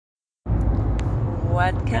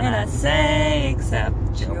What can I say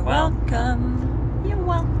except you're welcome? You're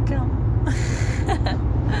welcome.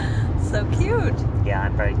 So cute. Yeah,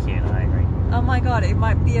 I'm very cute, I agree. Oh my god, it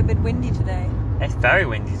might be a bit windy today. It's very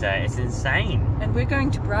windy today, it's insane. And we're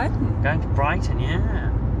going to Brighton. Going to Brighton, yeah.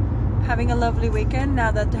 Having a lovely weekend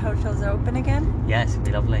now that the hotel's open again. Yes, it'd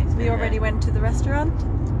be lovely. We already went to the restaurant.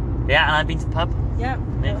 Yeah, and I've been to the pub. Yeah.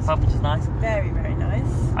 Been to the pub, which is nice. Very, very nice.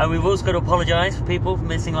 And we've also got to apologise for people for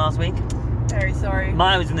missing last week. Very sorry.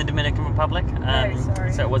 Maya was in the Dominican Republic. Very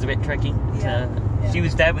sorry. So it was a bit tricky. Yeah. She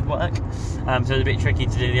was there with work. So it was a bit tricky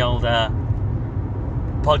to do the old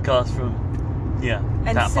podcast from,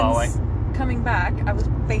 And that far away. since coming back, I was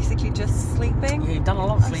basically just sleeping. Yeah, you've done a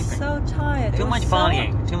lot of I was sleeping. so tired. Too much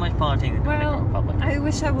partying. Too much partying in the Dominican Republic. I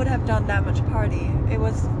wish I would have done that much party. It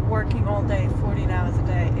was working all day, 14 hours a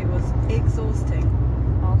day. It was exhausting,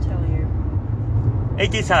 I'll tell you. It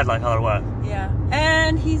did sound like hard work. Yeah.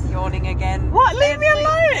 And he's yawning again. What? Leave me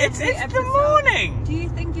alone! Every It's the episode. morning! Do you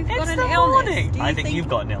think you've It's got an the illness? morning! Do you I think you've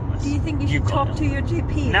got an illness. Do you think you should You've got talk an to your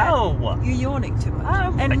GP? No! You're yawning too much. I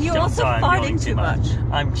And just you're don't also say I'm yawning farting too much.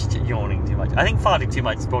 I'm just yawning too much. I think farting too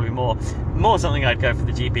much is probably more something I'd go for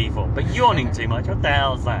the GP for. But yawning too much, what the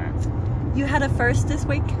hell is that? You had a first this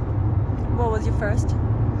week? What was your first?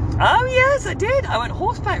 Oh yes, I did. I went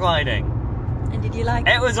horseback riding. And did you like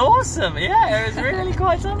it? It was awesome. Yeah, it was really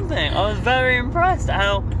quite something. I was very impressed at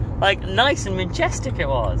how nice and majestic it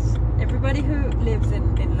was. Everybody who lives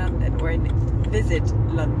in London or visit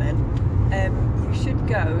London, you should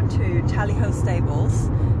go to Tally Ho Stables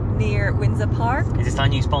near Windsor Park. Is this our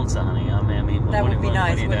new sponsor, honey? I mean, That would be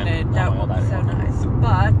nice, wouldn't it? That would be so nice.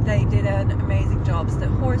 But they did an amazing job. The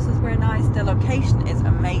horses were nice. The location is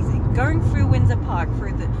amazing. Going through Windsor Park,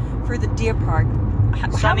 through the deer park.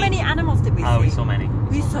 How many animals did we see? Oh, we saw many.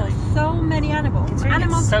 We saw so many animals. Considering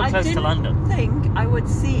it's so close to London. I didn't think I would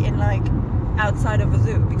see in outside of a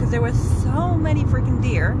zoo because there were so many freaking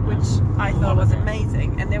deer, which I thought was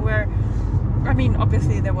amazing. And there were,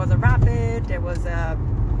 obviously there was a rabbit, there was a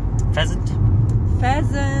pheasant,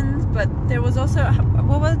 but there was also,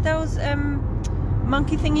 what were those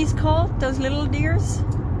monkey thingies called? Those little deers?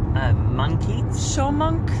 Monkeys? Show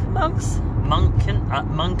monks?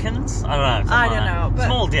 Munkins? I don't know. But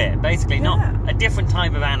small deer, basically, not a different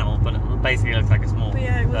type of animal, but it basically looks like a small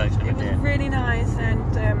version of a deer. It was really nice,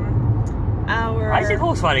 and I think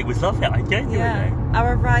horse riding was lovely. I genuinely.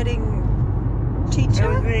 Our riding teacher. It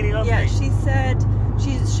was really lovely. Yeah,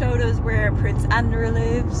 she showed us where Prince Andrew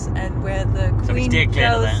lives and where the Queen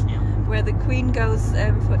goes. Where the Queen goes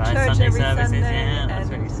for church Sunday every services, Sunday. Yeah, that's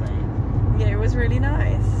really sweet. Yeah, it was really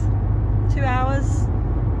nice. 2 hours.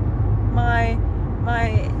 My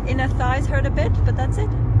inner thighs hurt a bit, but that's it.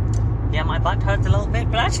 Yeah, my butt hurt a little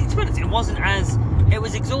bit, but actually, to be honest, it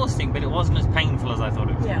was exhausting, but it wasn't as painful as I thought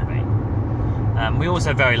it was going to be. We were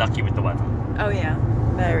also very lucky with the weather. Oh yeah,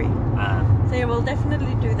 very. So yeah, we'll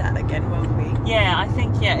definitely do that again, won't we? Yeah, I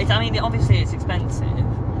think, obviously it's expensive,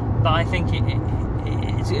 but I think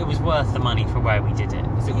it was worth the money for where we did it,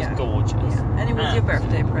 because it was gorgeous. Yeah. And it was your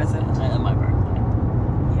birthday present. My birthday.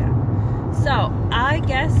 So, I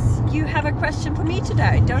guess you have a question for me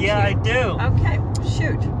today, don't you? Yeah, I do. Okay,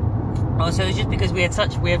 shoot. Oh, so it's just because we had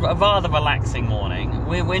a rather relaxing morning.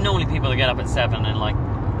 We're normally people that get up at 7 and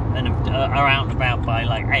are out and about by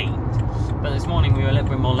 8. But this morning we were a little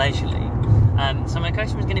bit more leisurely. So my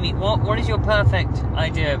question was going to be, what is your perfect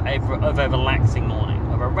idea of a relaxing morning,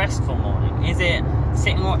 of a restful morning? Is it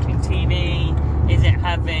sitting watching TV? Is it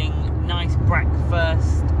having nice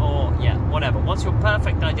breakfast? Or, whatever. What's your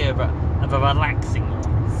perfect idea of a relaxing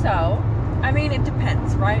morning? So, it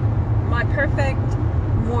depends, right? My perfect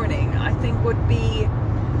morning, I think, would be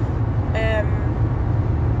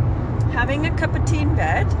having a cup of tea in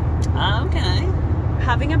bed. Okay.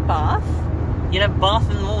 Having a bath. You'd have a bath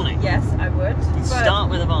in the morning? Yes, I would. You'd start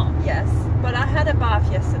with a bath? Yes. But I had a bath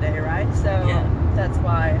yesterday, right? So that's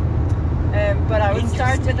why. But I would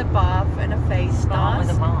start with a bath and a face mask. Start with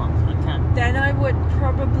a bath, okay. Then I would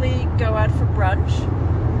probably go out for brunch.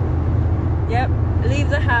 Yep. Leave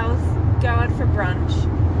the house, go out for brunch.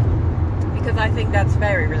 Because I think that's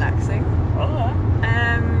very relaxing. Alright.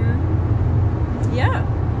 Yeah.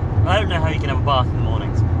 I don't know how you can have a bath in the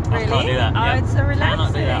mornings. Really? I can't do that. Oh, it's so relaxing. I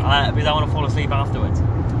cannot do that. Because I want to fall asleep afterwards.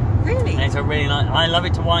 Really? And it's a really nice. I love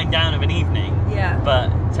it to wind down of an evening. Yeah. But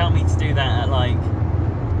tell me to do that at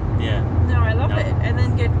No, I love it. And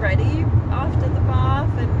then get ready after the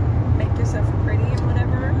bath and make yourself pretty and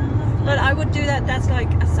whatever. But I would do that. That's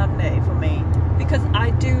like a Sunday for me because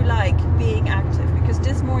I do like being active. Because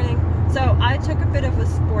this morning, so I took a bit of a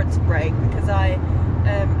sports break because I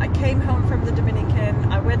I came home from the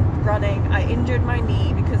Dominican. I went running. I injured my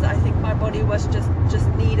knee because I think my body was just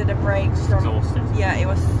needed a break from. Exhausted. Yeah, it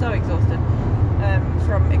was so exhausted.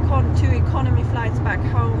 From two economy flights back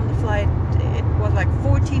home. The flight, it was like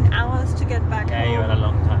 14 hours to get back Yeah, home. you had a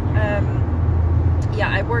long time. Yeah,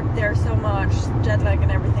 I worked there so much, jet lag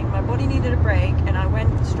and everything. My body needed a break, and I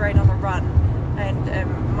went straight on a run.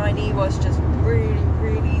 And my knee was just really,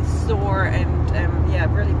 really sore and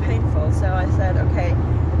yeah, really painful. So I said, okay,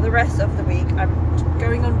 the rest of the week I'm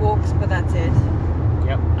going on walks, but that's it.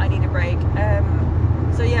 Yep. I need a break.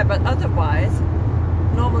 So yeah, but otherwise,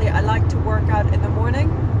 normally I like to work out in the morning,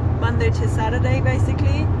 Monday to Saturday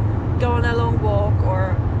basically. Go on a long walk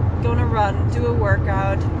or go on a run, do a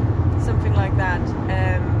workout, something like that.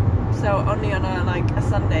 So only on a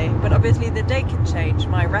Sunday, but obviously the day can change.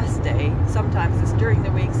 My rest day sometimes it's during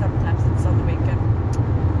the week, sometimes it's on the weekend.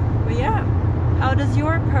 But yeah, how does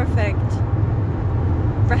your perfect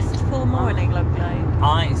restful morning look like?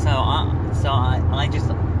 I just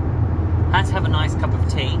had to have a nice cup of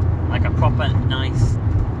tea, like a proper nice,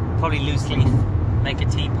 probably loose leaf. Make a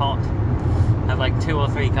teapot, have like 2 or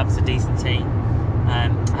 3 cups of decent tea.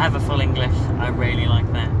 Have a full English. I really like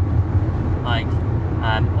that. Like,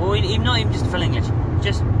 or even not even just full English,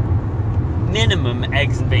 just minimum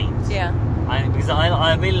eggs and beans. Yeah. Because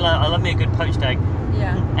I really I love me a good poached egg.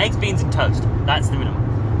 Yeah. Eggs, beans, and toast. That's the minimum.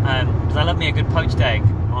 Because I love me a good poached egg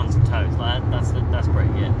on some toast. That's pretty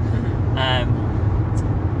good.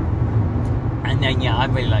 And then yeah, I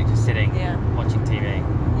really like just sitting, watching TV.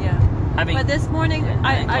 Yeah. But this morning,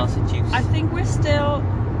 a glass of juice. I think we're still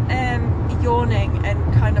yawning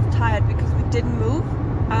and kind of tired because we didn't move.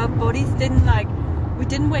 Our bodies didn't we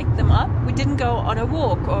didn't wake them up. We didn't go on a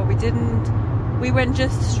walk, or we went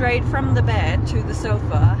just straight from the bed to the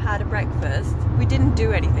sofa, had a breakfast. We didn't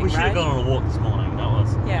do anything, We should have right? gone on a walk this morning. That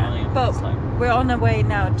was But we're on our way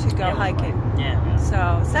now to go Yeah, hiking. Yeah.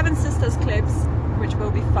 So Seven Sisters Cliffs, which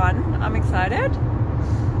will be fun. I'm excited.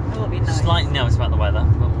 It will be nice. Slightly nervous about the weather,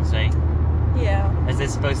 but we'll see. Yeah. As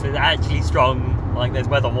there's supposed to be actually strong, like there's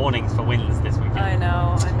weather warnings for winds this weekend. I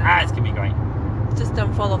know. It's gonna be great. Just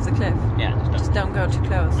don't fall off the cliff. Yeah, Just don't go too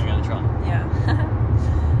close. I'm gonna try. Yeah.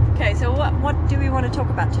 Okay, so what do we want to talk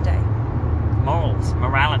about today? Morals,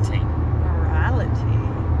 morality. Morality.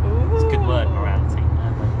 Ooh. It's a good word, morality.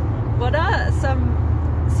 What are some?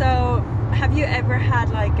 So, have you ever had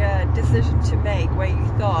like a decision to make where you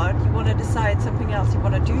thought you want to decide something else, you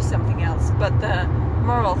want to do something else, but the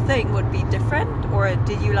moral thing would be different, or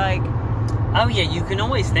did you like? Oh yeah, you can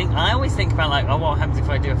always think. I always think about like, oh, what happens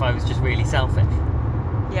if I was just really selfish?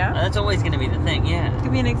 Yeah. That's always going to be the thing. Yeah.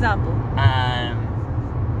 Give me an example.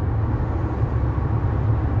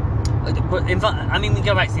 But I mean, we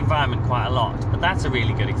go back to the environment quite a lot, but that's a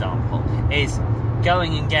really good example. Is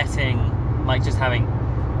going and getting, like, just having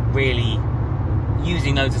really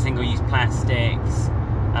using loads of single-use plastics,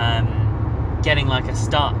 getting like a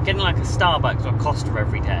Starbucks or Costa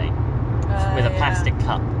every day with a plastic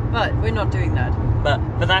cup. But we're not doing that.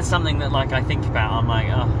 But that's something that like I think about. I'm like,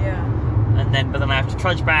 oh. Yeah. But then I have to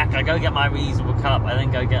trudge back. I go get my reusable cup. I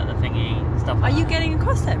then go get the thingy and stuff. Are like you that. getting a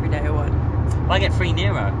Costa every day or what? I get free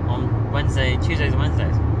Nero on Tuesdays and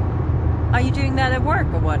Wednesdays. Are you doing that at work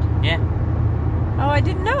or what? Yeah. Oh, I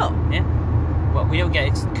didn't know. Yeah. Well, we don't get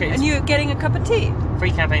it's And you're getting a cup of tea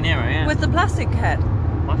free Cafe Nero. Yeah. with the plastic head.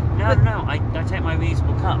 What? No. I take my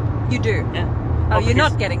reusable cup. You do. Yeah. Oh, Well, you're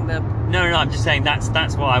because- not getting the. No. I'm just saying that's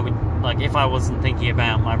what I would like if I wasn't thinking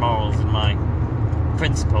about my morals and my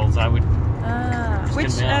principles. I would.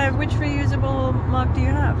 Which gonna be off. which reusable mug do you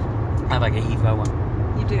have? I have like a Evo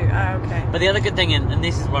one. You do. Okay. But the other good thing, and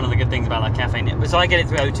this is one of the good things about like Cafe Nero, so I get it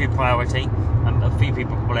through O2 Priority. A few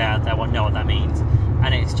people probably out there won't know what that means,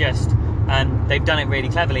 and it's just they've done it really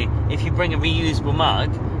cleverly. If you bring a reusable mug,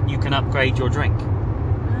 you can upgrade your drink,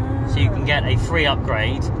 so you can get a free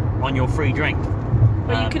upgrade on your free drink.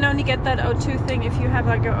 But you can only get that O2 thing if you have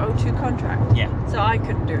like an O2 contract. Yeah. So I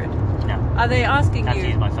couldn't do it. No. Are they asking I have to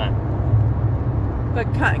use you? my phone.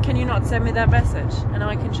 But can you not send me that message and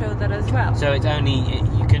I can show that as well? So it's only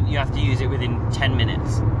you have to use it within 10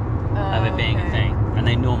 minutes of it being a thing, and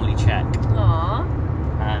they normally check. Aww.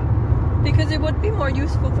 Because it would be more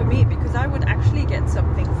useful for me because I would actually get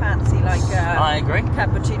something fancy like I agree.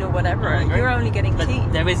 cappuccino, whatever. I agree. You're only getting But tea.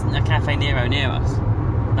 there isn't a Cafe Nero near us.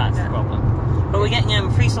 That's the problem. But we're getting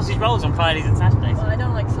free sausage rolls on Fridays and Saturdays. Well, I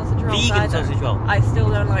don't like sausage rolls Vegan either. sausage roll. I still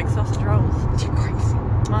don't like sausage rolls. You're crazy.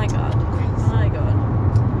 My God. My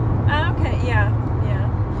God. Okay, yeah.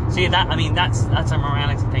 See that's a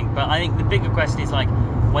morality thing. But I think the bigger question is like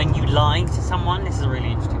when you lie to someone. This is a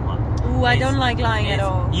really interesting one. Ooh, I don't like lying at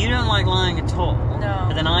all. You don't like lying at all. No.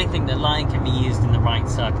 But then I think that lying can be used in the right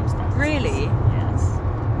circumstances. Really? Yes.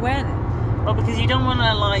 When? Well, because you don't want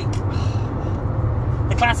to like.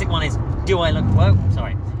 The classic one is, do I look? Whoa,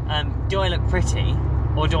 sorry. Do I look pretty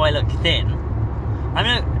or do I look thin? I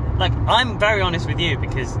mean, like I'm very honest with you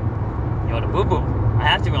because you're the boo boo. I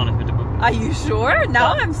have to be honest with the boo boo. Are you sure?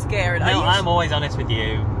 Now But- I'm scared. No, I'm always honest with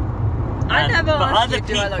you. I never but asked other you,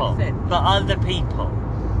 do I people, look thin? But other people,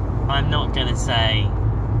 I'm not gonna say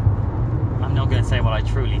what I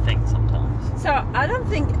truly think sometimes. So I don't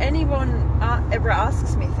think anyone ever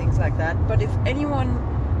asks me things like that. But if anyone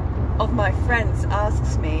of my friends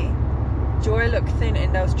asks me, do I look thin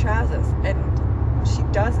in those trousers? And she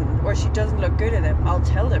doesn't, or she doesn't look good in them, I'll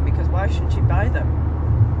tell them, because why should she buy them?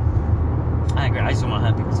 I agree. I just don't want to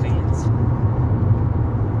hurt people's feelings.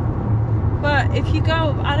 But if you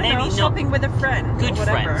go, I don't Maybe know, not. shopping with a friend Good or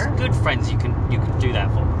whatever, good friends, you can do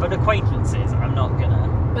that for. But acquaintances, I'm not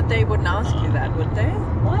gonna. but they wouldn't ask you that, would they?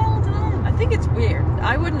 Well, I don't know. I think it's weird.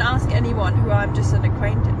 I wouldn't ask anyone who I'm just an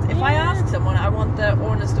acquaintance. If I Yeah. ask someone, I want their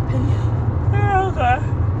honest opinion, Okay.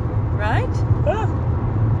 right?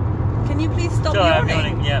 Can you please stop Sorry, I'm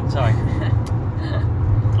yawning? yawning. Yeah, sorry.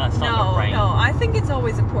 That's not your brain. No, I think it's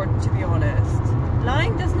always important to be honest.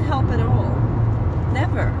 Lying doesn't help at all.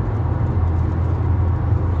 Never.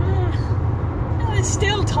 No, there's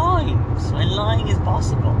still times when lying is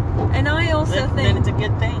possible. And I also Then think, it's a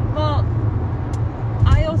good thing. well,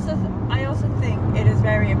 I also think it is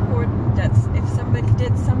very important that if somebody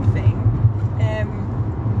did something,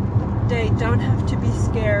 they don't have to be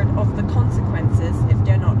scared of the consequences if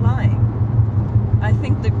they're not lying. I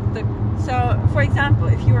think so for example,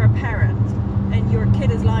 if you're a parent and your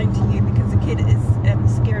kid is lying to you because the kid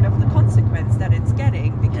is scared of the consequence that it's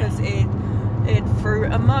getting because it threw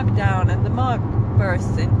a mug down and the mug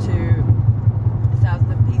burst into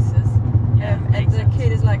 1,000 pieces, Yeah, and makes the sense.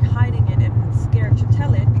 kid is like hiding it and scared to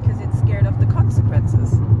tell it because it's scared of the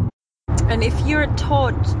consequences. And if you're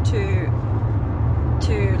taught to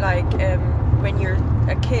like when you're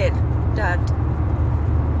a kid that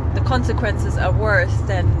the consequences are worse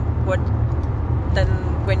than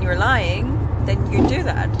when you're lying, then you do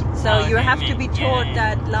that. So Oh, you okay, have to be taught yeah.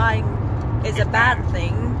 that lying is a bad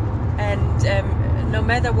thing, and no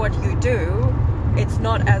matter what you do, it's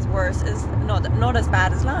not as worse as not as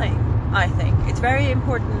bad as lying. I think it's very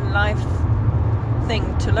important life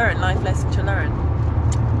lesson to learn.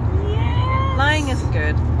 Yeah. Lying isn't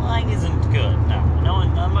good. Lying isn't good. No,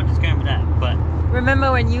 I'm not just going with that. But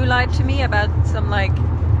Remember when you lied to me about some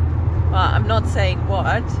I'm not saying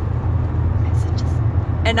what.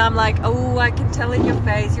 And I'm like, oh, I can tell in your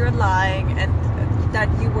face you're lying, and that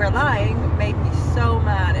you were lying made me so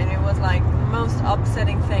mad, and it was like the most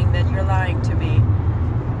upsetting thing that you're lying to me.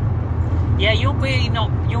 yeah, you're really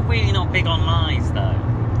not big on lies though.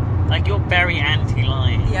 Like you're very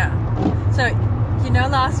anti-lying. Yeah. So,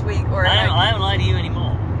 last week I don't lie to you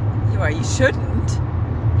anymore. you shouldn't.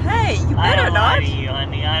 Hey, you I better don't not. lie to you,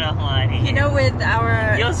 honey. I don't lie to you. With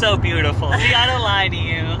our You're so beautiful. See, I don't lie to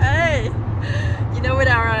you. Hey, with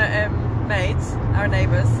our mates, our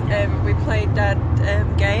neighbors, we played that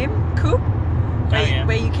game, Coop,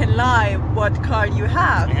 where you can lie what car you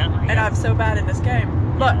have. Yeah. And I'm so bad in this game.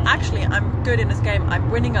 But actually, I'm good in this game. I'm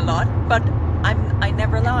winning a lot, but I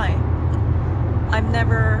never lie.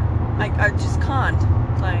 I just can't.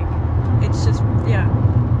 Like, it's just,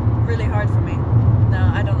 really hard for me.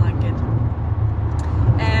 No, I don't like it.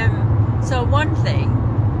 So one thing,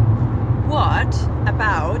 what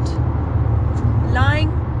about lying?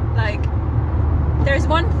 Like, there's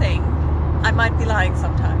one thing, I might be lying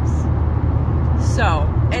sometimes. So,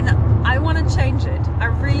 and I want to change it. I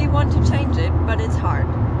really want to change it, but it's hard.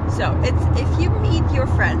 So, it's if you meet your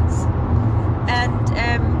friends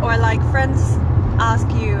and, or like friends ask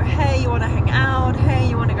you, hey, you want to hang out? Hey,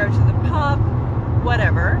 you want to go to the pub?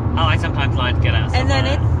 Whatever. Oh, I sometimes lie to get out.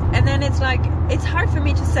 And then it's like, it's hard for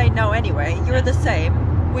me to say no anyway. You're the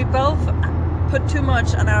same. We both put too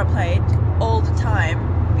much on our plate all the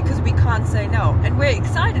time because we can't say no. And we're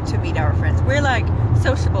excited to meet our friends. We're like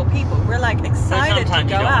sociable people. We're like excited to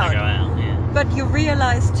go out. Yeah. But you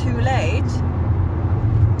realize too late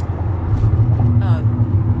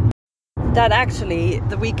that actually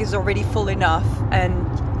the week is already full enough and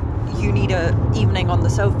you need a evening on the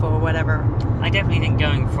sofa or whatever. I definitely think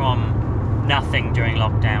going from nothing during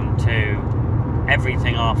lockdown to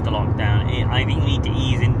everything after lockdown, I think you need to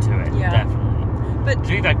ease into it. Yeah. Definitely. But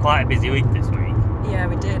 'Cause we've had quite a busy week this week. yeah,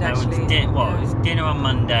 we did actually. It was dinner on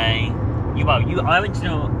Monday. I went to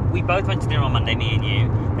dinner. We both went to dinner on Monday, me and you.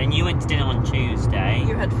 Then you went to dinner on Tuesday.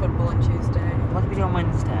 You had football on Tuesday. What did we do on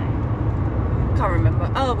Wednesday? can't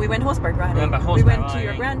remember. Oh, we went horseback riding. We went to riding.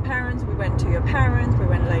 your grandparents. We went to your parents. We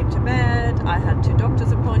went late to bed. I had 2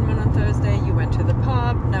 doctor's appointments on Thursday. You went to the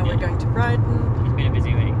pub. Now we're going to Brighton. It's been a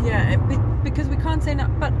busy week. Yeah, because we can't say no.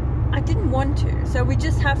 But I didn't want to. So we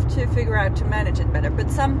just have to figure out to manage it better. But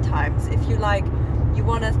sometimes, if you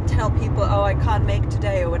want to tell people, oh, I can't make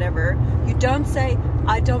today or whatever, you don't say,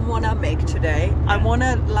 I don't want to make today. I want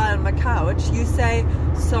to lie on my couch. You say,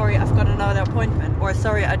 sorry, I've got another appointment. Or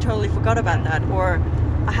sorry, I totally forgot about that. Or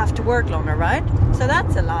I have to work longer, right? So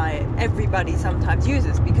that's a lie everybody sometimes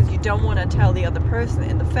uses because you don't want to tell the other person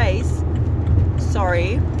in the face,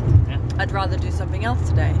 sorry, I'd rather do something else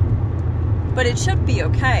today. But it should be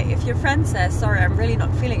okay. If your friend says, sorry, I'm really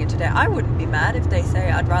not feeling it today, I wouldn't be mad if they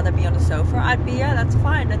say, I'd rather be on the sofa. I'd be, yeah, that's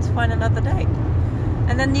fine. Let's find another day.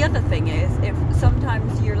 And then the other thing is, if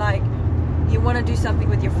sometimes you're like, you want to do something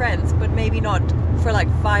with your friends, but maybe not for like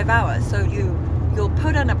 5 hours. So you'll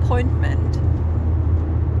put an appointment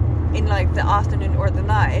in like the afternoon or the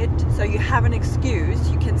night. So you have an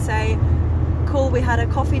excuse. You can say, cool, we had a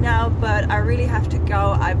coffee now, but I really have to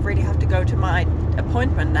go. I really have to go to my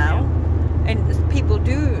appointment now. And people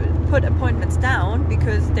do put appointments down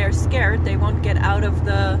because they're scared they won't get out of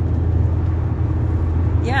the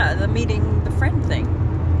meeting the friend thing,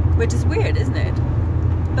 which is weird, isn't it?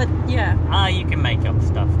 But yeah. You can make up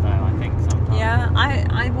stuff though, I think sometimes. Yeah,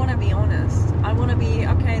 I want to be honest. I want to be,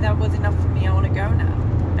 okay, that was enough for me, I want to go now.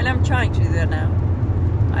 And I'm trying to do that now.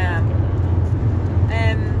 I am.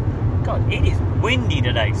 God, it is windy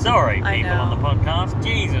today. Sorry, people on the podcast.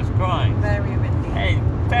 Jesus Christ. Very windy. It's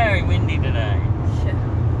very windy today. Shit.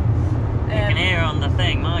 You can hear it on the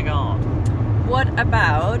thing, my God. What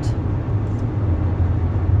about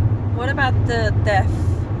the deaf?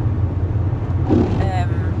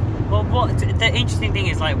 Well, the interesting thing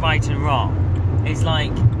is like right and wrong. It's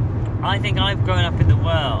like, I think I've grown up in the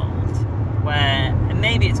world where, and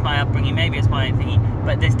maybe it's my upbringing, maybe it's my thingy,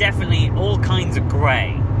 but there's definitely all kinds of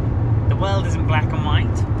grey. The world isn't black and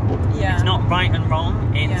white. Yeah. It's not right and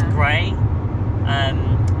wrong. It's grey.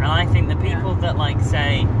 And I think the people that like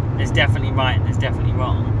say there's definitely right and there's definitely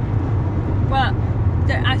wrong. Well,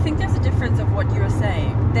 I think there's a difference of what you're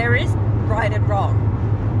saying. There is right and wrong,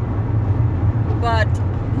 but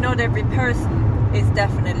not every person is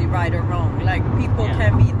definitely right or wrong. Like people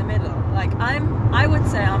can be in the middle. Like I would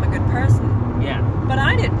say I'm a good person. Yeah. But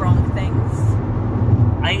I did wrong things.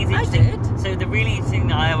 I think it's interesting. So the really interesting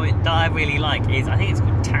that I really like is, I think it's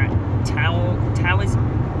called Taoism.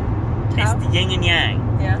 It's the yin and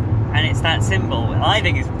yang. Yeah. And it's that symbol. I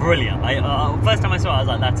think it's brilliant. First time I saw it, I was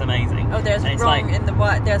like, that's amazing. Oh, there's wrong in the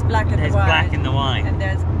white. There's black in the white. There's black in the white. And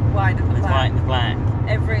there's white in the black. There's white in the black.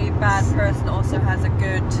 Every bad person also has a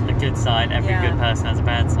good side. Every good person has a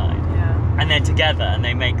bad side. Yeah. And they're together and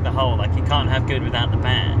they make the whole. Like, you can't have good without the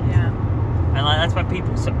bad. Yeah. And like that's why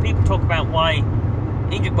people talk about why.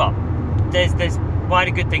 Well, there's why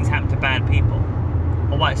do good things happen to bad people,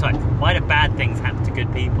 or why do bad things happen to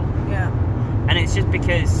good people? Yeah. And it's just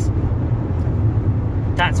because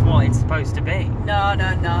that's what it's supposed to be. No.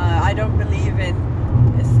 I don't believe in.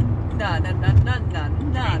 No.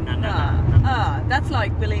 That's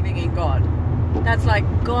like believing in God. That's like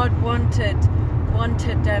God wanted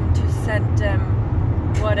them to send them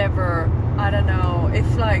whatever. I don't know,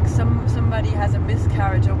 if like somebody has a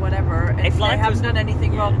miscarriage or whatever and if they haven't done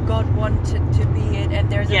anything wrong, God wanted to be it and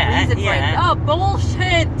there's a reason for it. Oh,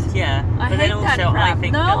 bullshit! Yeah. I hate that crap. I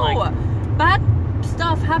think no! Bad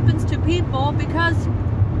stuff happens to people because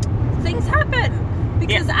things happen.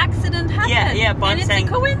 Because accident happen. Yeah, but I'm saying,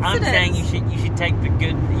 it's a coincidence. I'm saying you should take the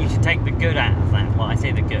good out of that. Well, I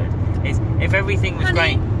say the good. Is if everything was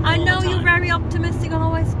great. I know you're very optimistic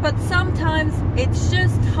always, but sometimes it's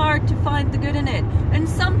just hard to find the good in it. And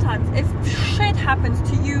sometimes if shit happens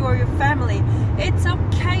to you or your family, it's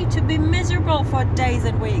okay to be miserable for days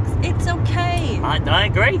and weeks. It's okay. I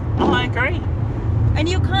agree. And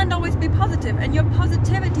you can't always be positive, and your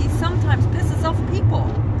positivity sometimes pisses off people.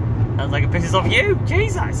 Sounds like it pisses off you.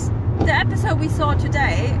 Jesus. The episode we saw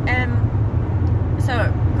today,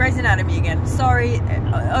 so Grey's Anatomy again. Sorry,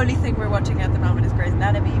 only thing we're watching at the moment is Grey's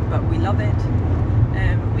Anatomy, but we love it.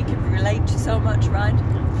 We can relate to so much, right?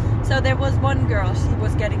 So there was one girl, she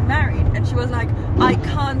was getting married, and she was like, I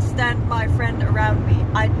can't stand my friend around me.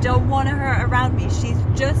 I don't want her around me. She's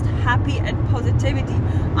just happy and positivity.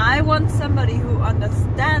 I want somebody who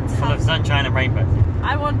understands full of sunshine and rainbows.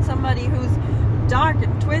 I want somebody who's dark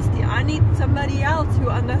and twisty. I need somebody else who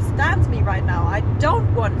understands me right now. I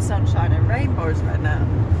don't want sunshine and rainbows right now.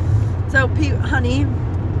 So, honey,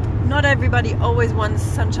 not everybody always wants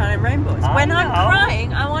sunshine and rainbows. I When I'm know.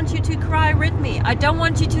 crying, I want you to cry with me. I don't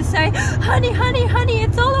want you to say, honey, honey, honey,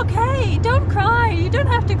 it's all okay. Don't cry. You don't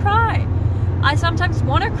have to cry. I sometimes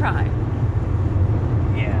want to cry.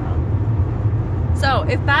 Yeah. So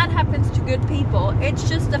if bad happens to good people, it's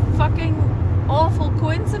just a fucking awful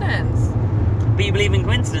coincidence. But you believe in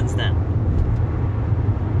coincidence then?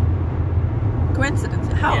 Coincidence?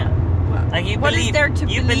 How? Yeah. Well, Like you what believe, is there to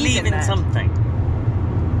you believe in that? something.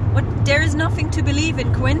 What? There is nothing to believe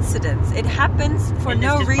in coincidence. It happens for And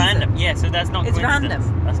no it's just reason. random. Yeah, so that's not It's coincidence.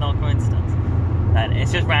 random. That's not coincidence.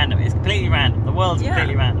 It's just random. It's completely random. The world's Yeah.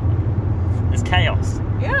 completely random. There's chaos.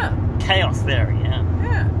 Yeah. Chaos theory, yeah.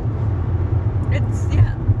 Yeah.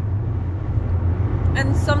 Yeah.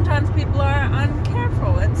 And sometimes people are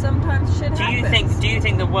uncareful, and sometimes shit Do you happens.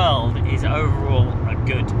 think the world is overall a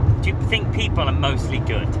good? Do you think people are mostly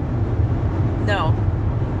good? No.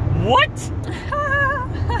 What?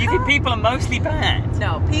 Do you think people are mostly bad?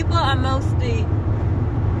 No, people are mostly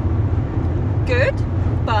good,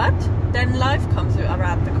 but then life comes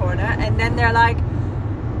around the corner, and then they're like.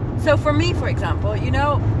 So for me, for example, you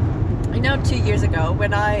know, 2 years ago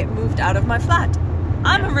when I moved out of my flat,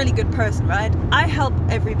 I'm a really good person, right? I help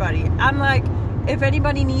everybody. I'm like, if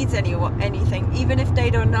anybody needs anything, even if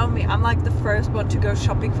they don't know me, I'm like the first one to go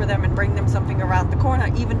shopping for them and bring them something around the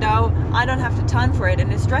corner, even though I don't have the time for it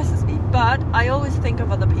and it stresses me. But I always think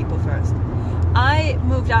of other people first. I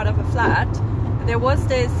moved out of a flat. There was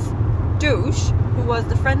this douche who was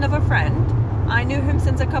the friend of a friend. I knew him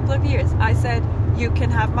since a couple of years. I said, you can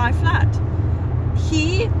have my flat.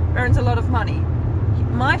 He earns a lot of money.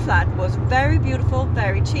 My flat was very beautiful,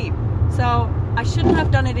 very cheap. So I shouldn't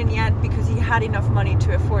have done it in the end because he had enough money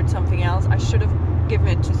to afford something else. I should have given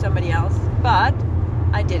it to somebody else. But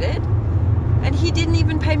I did it. And he didn't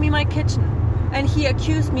even pay me my kitchen. And he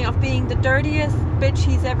accused me of being the dirtiest bitch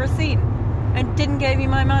he's ever seen. And didn't give me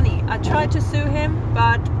my money. I tried to sue him,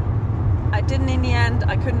 but I didn't in the end.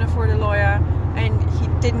 I couldn't afford a lawyer. And he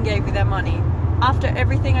didn't give me that money. After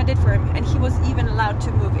everything I did for him, and he was even allowed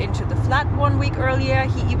to move into the flat 1 week earlier.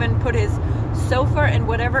 He even put his sofa and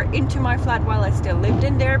whatever into my flat while I still lived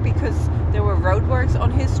in there because there were roadworks on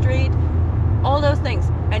his street. All those things.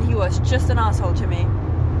 And he was just an asshole to me.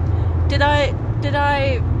 Did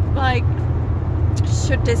I like,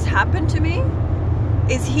 should this happen to me?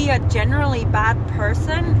 Is he a generally bad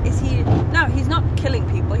person? No, he's not killing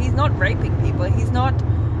people. He's not raping people. He's not,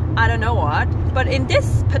 I don't know what. But in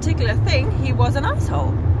this particular thing, he was an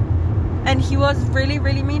asshole. And he was really,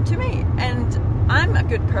 really mean to me. And I'm a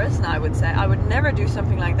good person, I would say. I would never do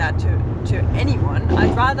something like that to anyone.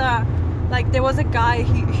 I'd rather, like, there was a guy,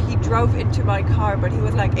 he drove into my car, but he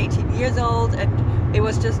was like 18 years old. And it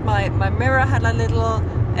was just my mirror had a little,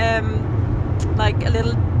 like a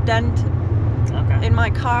little dent in my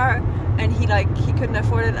car. And he couldn't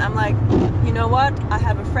afford it. I'm like, you know what? I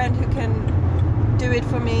have a friend who can do it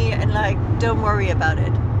for me, and like, don't worry about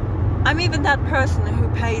it. I'm even that person who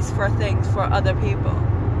pays for things for other people.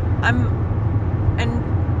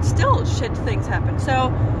 And still shit things happen.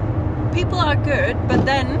 So people are good, but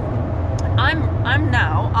then I'm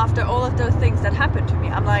now, after all of those things that happened to me,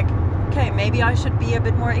 I'm like, okay, maybe I should be a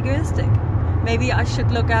bit more egoistic. Maybe I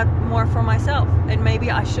should look out more for myself, and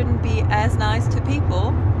maybe I shouldn't be as nice to people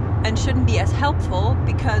and shouldn't be as helpful,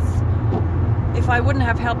 because if I wouldn't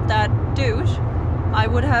have helped that douche, I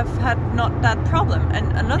would have had not that problem,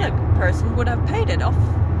 and another person would have paid it off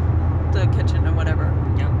the kitchen or whatever.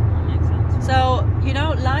 Yeah, that makes sense. So, you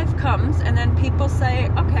know, life comes, and then people say,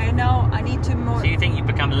 okay, no, I need to more. So you think you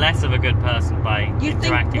become less of a good person by You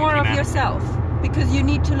interacting think more with of humanity? yourself, because you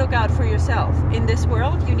need to look out for yourself. In this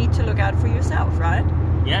world, you need to look out for yourself, right?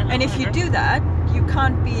 Yeah. No, And I if you agree. do that, you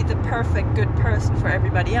can't be the perfect good person for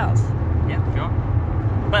everybody else. Yeah, sure.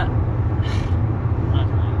 But I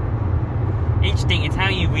don't know. Interesting. It's how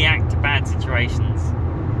you react to bad situations.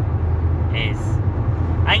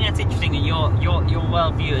 I think that's interesting that your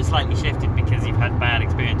worldview has slightly shifted because you've had bad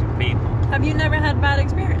experience with people. Have you never had bad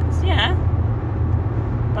experience? Yeah.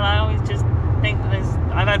 But I always just think that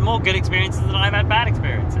I've had more good experiences than I've had bad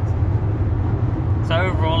experiences. So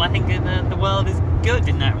overall, I think that the world is good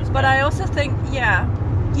in that respect. But I also think, yeah,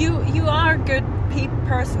 you are a good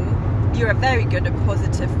person. You're a very good and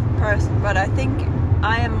positive person. But I think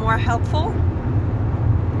I am more helpful.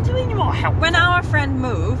 What do you mean you're more helpful? When our friend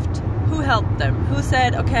moved, who helped them? Who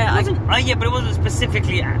said, okay, yeah, but it wasn't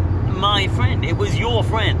specifically my friend. It was your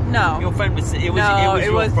friend. No. Your friend was. It was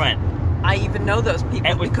your friend. I even know those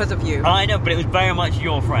people because of you. I know, but it was very much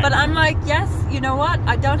your friend. But I'm like, yes, you know what?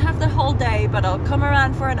 I don't have the whole day, but I'll come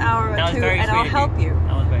around for an hour or two, and I'll help you.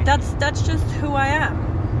 That was very That's just who I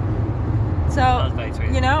am. So, That's very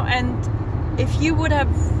sweet. you know, and if you would have,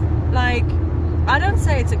 like, I don't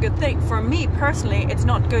say it's a good thing. For me, personally, it's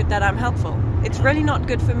not good that I'm helpful. It's really not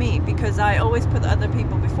good for me because I always put other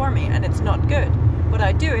people before me and it's not good. But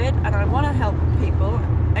I do it and I want to help people,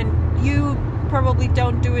 and you probably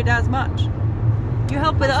don't do it as much. You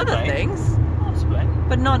help with other Possibly. things, Possibly.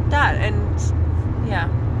 but not that. And yeah.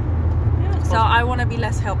 Yeah, it's So possible. I want to be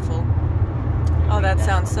less helpful. Oh, that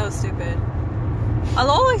sounds so stupid.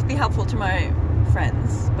 I'll always be helpful to my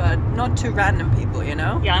friends, but not to random people, you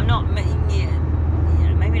know? Yeah, I'm not.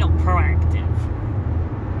 Maybe not proactive.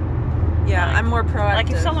 Yeah, Like- I'm more proactive.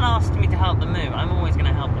 Like if someone asked me to help them move, I'm always going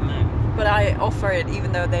to help them move. But I offer it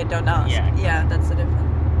even though they don't ask. Yeah, exactly. Yeah, that's the difference.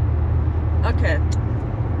 Okay.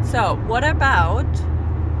 So, what about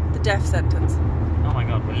the death sentence? Oh my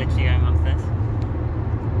god, we're literally going on to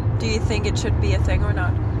this. Do you think it should be a thing or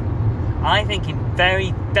not? I think in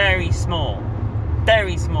very, very small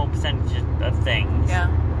percentages of things. Yeah.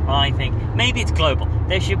 I think maybe it's global.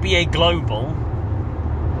 There should be a global.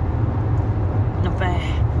 No, but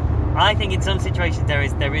I think in some situations there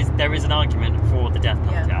is an argument for the death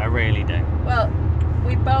penalty. Yeah. I really do. Well,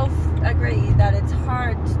 we both agree that it's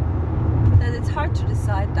hard to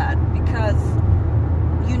decide that because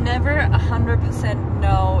you never 100%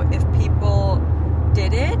 know if people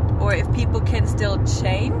did it or if people can still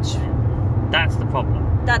change. That's the problem.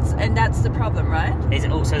 That's the problem, right? Is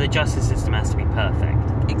also the justice system has to be perfect.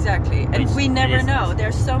 Exactly. And Which we never isn't. know.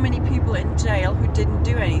 There's so many people in jail who didn't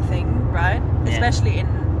do anything, right? Yeah. Especially in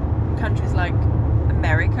countries like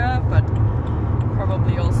America, but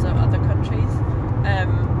probably also other countries.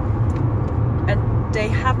 And they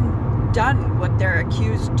haven't done what they're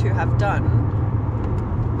accused to have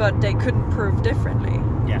done, but they couldn't prove differently.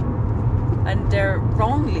 Yeah. And they're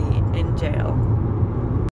wrongly in jail.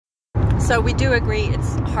 So we do agree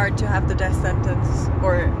it's hard to have the death sentence,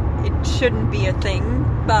 or it shouldn't be a thing,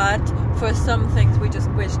 but for some things we just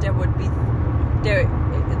wish the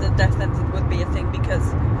death sentence would be a thing,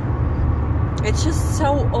 because it's just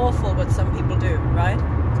so awful what some people do, right?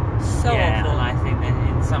 So yeah, awful. and I think that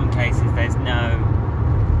in some cases there's no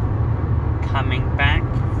coming back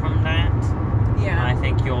from that. Yeah. I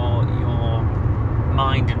think your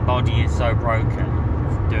mind and body is so broken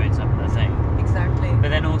from doing some of the things. Exactly. But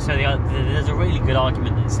then also there's a really good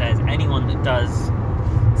argument that says anyone that does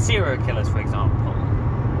serial killers, for example,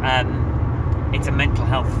 it's a mental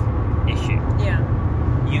health issue. Yeah.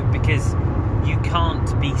 Because you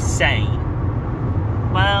can't be sane.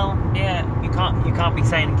 Well, yeah, you can't be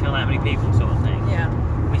sane and kill that many people, sort of thing. Yeah.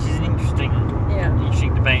 Which is an interesting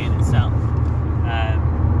debate in itself.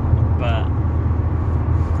 But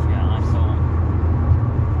yeah, I thought,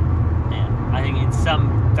 yeah, I think in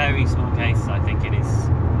some very small cases, I think it is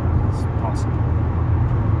possible.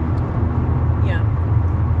 Yeah.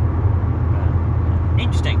 But,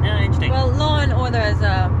 interesting. Well, Law and Order is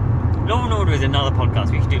Law and Order is another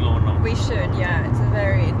podcast. We should do Law and Order. we should, yeah. It's a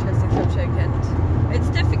very interesting subject, and it's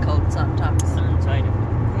difficult sometimes.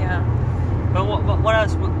 Yeah. But what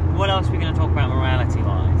else? What else are we going to talk about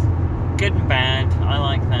morality-wise? Good and bad. I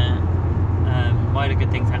like that. Why do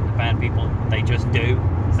good things happen to bad people? They just do.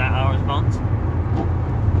 Is that our response?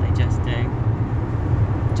 They just do.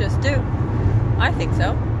 Just do. I think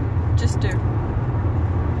so. Just do.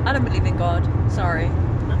 I don't believe in God. Sorry.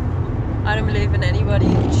 I don't believe in anybody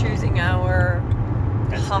choosing our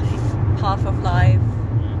path of life.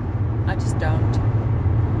 I just don't.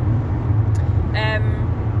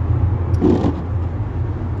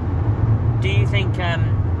 Do you think?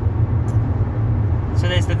 So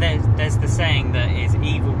there's the saying that is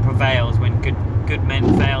evil prevails when good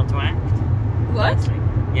men fail to act. What? Firstly.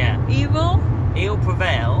 Yeah. Evil? Evil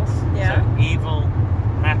prevails. Yeah. So evil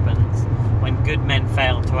happens when good men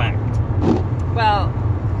fail to act. Well,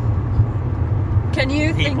 can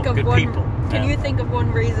you think of good one? people. Can you think of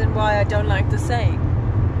one reason why I don't like the saying?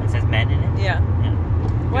 It says men in it. Yeah. Yeah.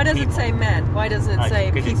 Why Good does it people. say men? Why does it say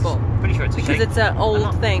because people? Pretty sure it's Because it's an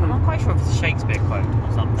old thing. I'm not quite sure if it's a Shakespeare quote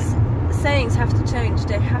or something. Sayings have to change.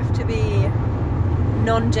 They have to be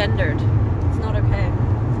non-gendered. It's not okay.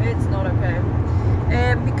 It's not okay.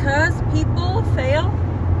 Because people fail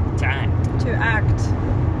To act. to act.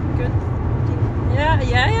 Good.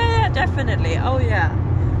 Yeah, definitely. Oh yeah.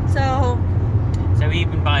 So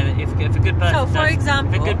even if a good person So, for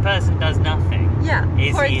example- if a good person does nothing, yeah.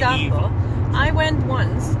 is For he example, evil? I went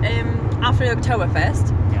once after the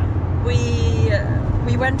Oktoberfest. Yeah.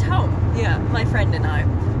 We went home. Yeah, my friend and I.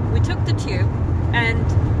 We took the tube, and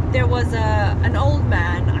there was an old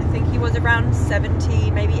man. I think he was around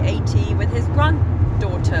 70, maybe 80, with his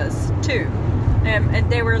granddaughters too, and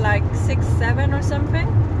they were like 6, 7 or something.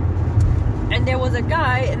 And there was a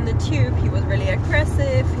guy in the tube. He was really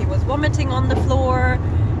aggressive. He was vomiting on the floor.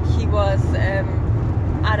 He was,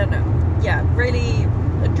 I don't know, really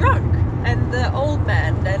drunk. And the old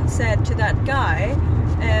man then said to that guy,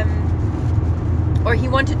 or he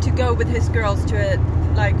wanted to go with his girls to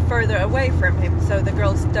further away from him so the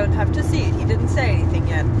girls don't have to see it. He didn't say anything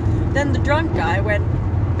yet. Then the drunk guy went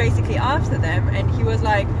basically after them, and he was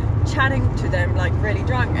chatting to them really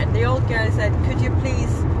drunk. And the old guy said, could you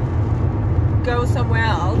please go somewhere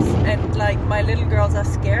else, and my little girls are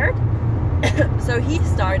scared. So he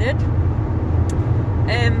started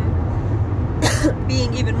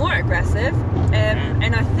being even more aggressive,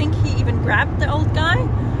 and I think he even grabbed the old guy.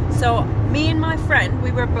 So me and my friend,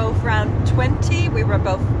 we were both around 20. We were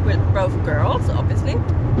both girls, obviously,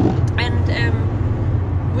 and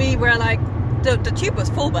we were the tube was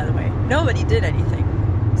full, by the way. Nobody did anything.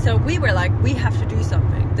 So we were we have to do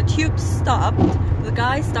something. The tube stopped. The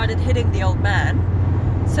guy started hitting the old man.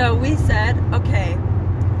 So we said, okay.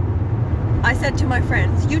 I said to my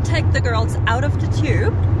friends, you take the girls out of the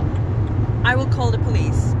tube. I will call the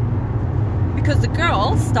police. Because the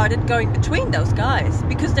girls started going between those guys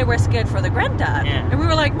because they were scared for the granddad. Yeah. And we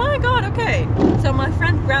were like, my God, okay. So my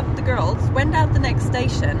friend grabbed the girls, went out the next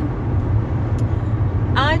station.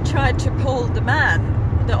 I tried to pull the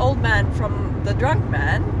old man from the drunk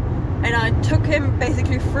man, and I took him,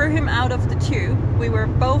 basically threw him out of the tube. We were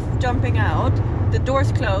both jumping out, the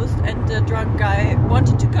doors closed, and the drunk guy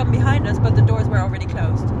wanted to come behind us, but the doors were already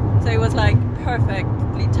closed. So it was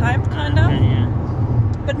perfectly timed, kind of. Yeah.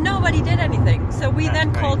 But nobody did anything. So we That's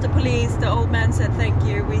then great. called the police. The old man said thank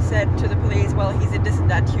you. We said to the police, well, he's in this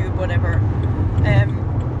and that tube, whatever.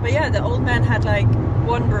 But yeah, the old man had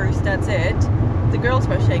one bruise, that's it. The girls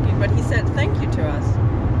were shaking, but he said thank you to us.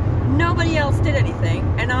 Nobody else did anything,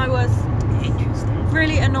 and I was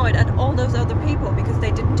really annoyed at all those other people because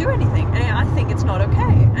they didn't do anything. And I think it's not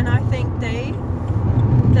okay. And I think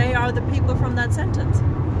they are the people from that sentence.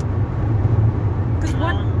 Because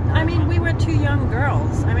we were two young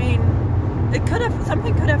girls. I mean,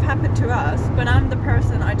 something could have happened to us, but I'm the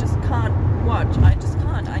person, I just can't watch. I just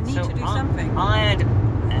can't. I need to do something. I had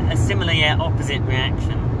a similar yet opposite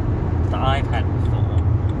reaction that I've had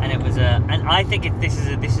before, and it was and I think this is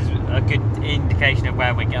a good indication of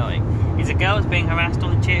where we're going. Is a girl was being harassed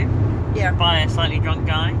on the tube by a slightly drunk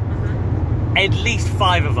guy. Mm-hmm. At least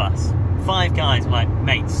 5 of us, 5 guys were like,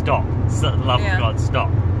 mate, stop, for the love of God,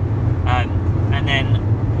 stop. And then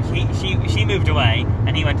she moved away,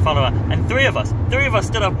 and he went to follow her, and 3 of us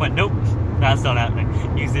stood up and went, nope, that's not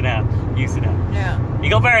happening. You sit down. Yeah. He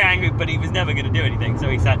got very angry, but he was never going to do anything, so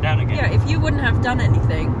he sat down again. Yeah, if you wouldn't have done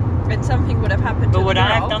anything, and something would have happened to the girl. But would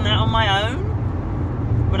I have done that on my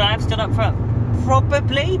own? Would I have stood up for it?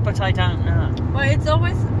 Probably, but I don't know. Well, it's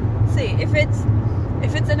always, if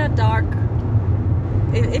it's in a dark,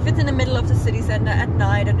 if it's in the middle of the city center at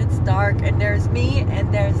night and it's dark and there's me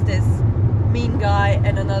and there's this mean guy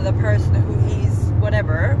and another person who he's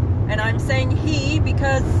whatever, and I'm saying he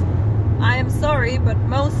because I am sorry, but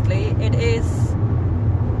mostly it is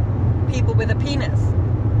people with a penis.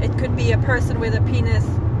 It could be a person with a penis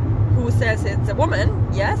who says it's a woman,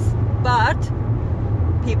 yes, but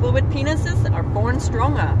people with penises are born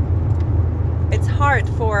stronger. It's hard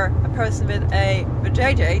for a person with a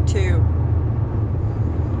JJ to,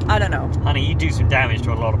 I don't know. Honey, you do some damage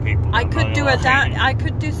to a lot of people. I could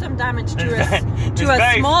do some damage to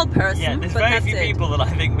a small person. Yeah, there's but very that's few it. people that I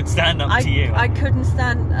think would stand up to you. I couldn't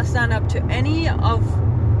stand up to any of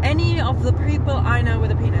the people I know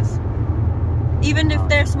with a penis, even if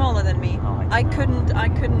they're smaller than me. I couldn't.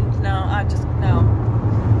 No, I just no.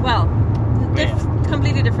 Well,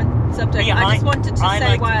 completely different subject. Yeah, I just wanted to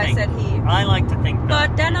say why I said he. I like to think that.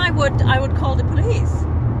 But then I would call the police.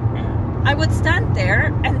 I would stand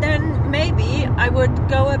there, and then maybe I would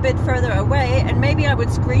go a bit further away, and maybe I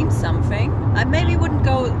would scream something. I maybe wouldn't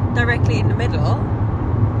go directly in the middle,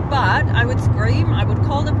 but I would scream, I would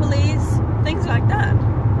call the police, things like that.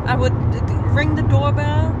 I would ring the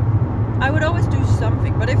doorbell. I would always do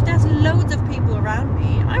something, but if there's loads of people around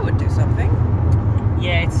me, I would do something.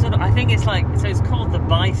 Yeah, it's sort of, I think it's it's called the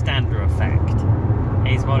bystander effect,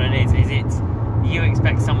 is what it is. You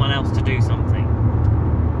expect someone else to do something.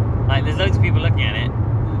 There's loads of people looking at it,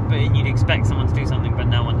 but you'd expect someone to do something, but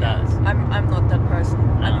no one does. I'm not that person.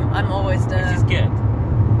 No. I'm always the. Which is good.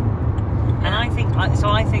 Yeah. And I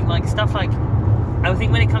think stuff like, I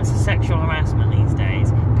think when it comes to sexual harassment these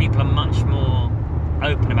days, people are much more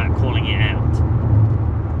open about calling it out.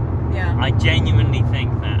 Yeah. I genuinely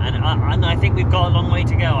think that, and I think we've got a long way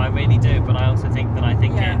to go. I really do, but I also think that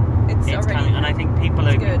it's coming, and I think people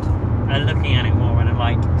are looking at it more and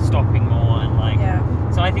are stopping more and Yeah.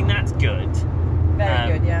 So I think that's good.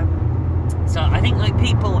 Very good, yeah. So I think like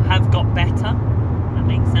people have got better. That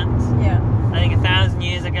makes sense. Yeah. I think 1,000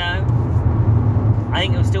 years ago, I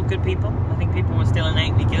think it was still good people. I think people were still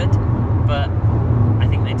innately good, but I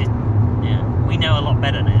think they did. Yeah, we know a lot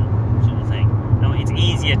better now, sort of thing. And it's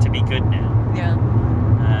easier to be good now. Yeah.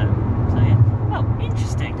 So yeah. Oh,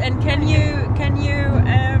 interesting. And can you,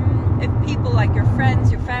 if people like your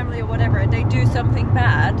friends, your family, or whatever, they do something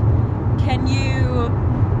bad, can you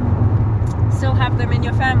still have them in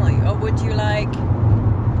your family, or would you like?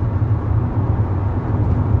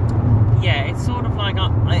 Yeah, it's sort of like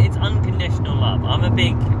it's unconditional love. I'm a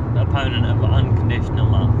big opponent of unconditional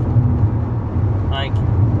love. Like,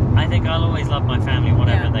 I think I'll always love my family,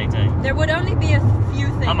 whatever they do. There would only be a few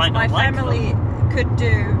things my family could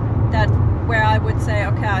do that where I would say,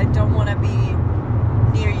 okay, I don't want to be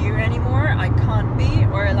near you anymore. I can't be,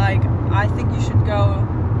 or like, I think you should go,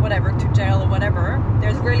 whatever, to jail or whatever.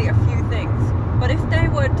 There's really a few things. But if they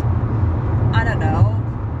would, I don't know,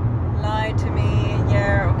 lie to me,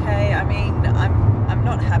 yeah, okay, I mean, I'm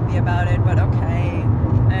not happy about it, but okay.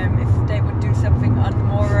 If they would do something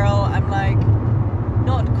unmoral, I'm like,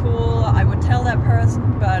 not cool, I would tell that person,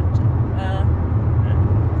 but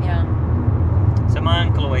yeah. So my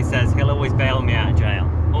uncle always says he'll always bail me out of jail.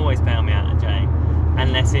 Always bail me out of jail.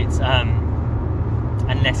 Unless it's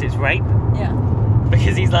rape. Yeah.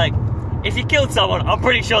 Because he's like, if you killed someone, I'm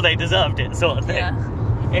pretty sure they deserved it, sort of thing. Yeah.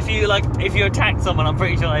 If you attacked someone, I'm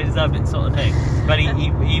pretty sure they deserved it, sort of thing. But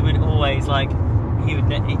he would always he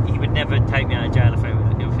would never take me out of jail if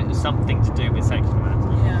it was something to do with sexual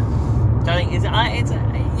harassment. Yeah. So I think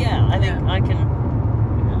I think I can.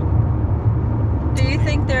 Do you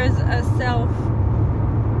think there's a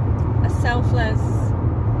selfless,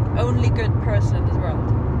 only good person in this world,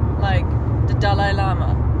 like the Dalai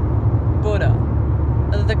Lama, Buddha,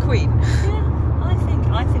 the Queen?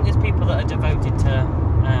 Yeah, I think there's people that are devoted to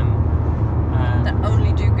that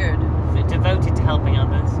only do good. Devoted to helping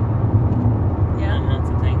others. Yeah, and that's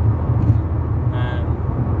the thing.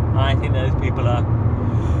 I think those people are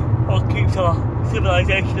what keeps our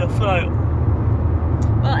civilization afloat.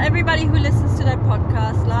 Well, everybody who listens to that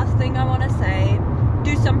podcast, last thing I want to say,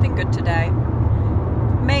 do something good today.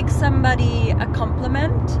 Make somebody a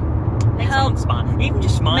compliment. Make someone smile. Even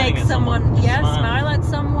just smiling Make at someone. smile at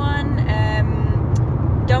someone.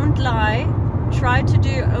 Don't lie. Try to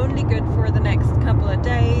do only good for the next couple of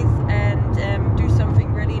days, and do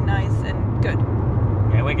something really nice and good.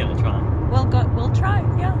 Yeah, we're gonna try. We'll try.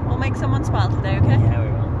 Yeah, we'll make someone smile today. Okay. Yeah,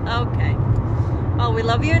 we will. Okay. Well, we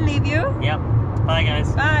love you and leave you. Yep. Bye,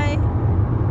 guys. Bye.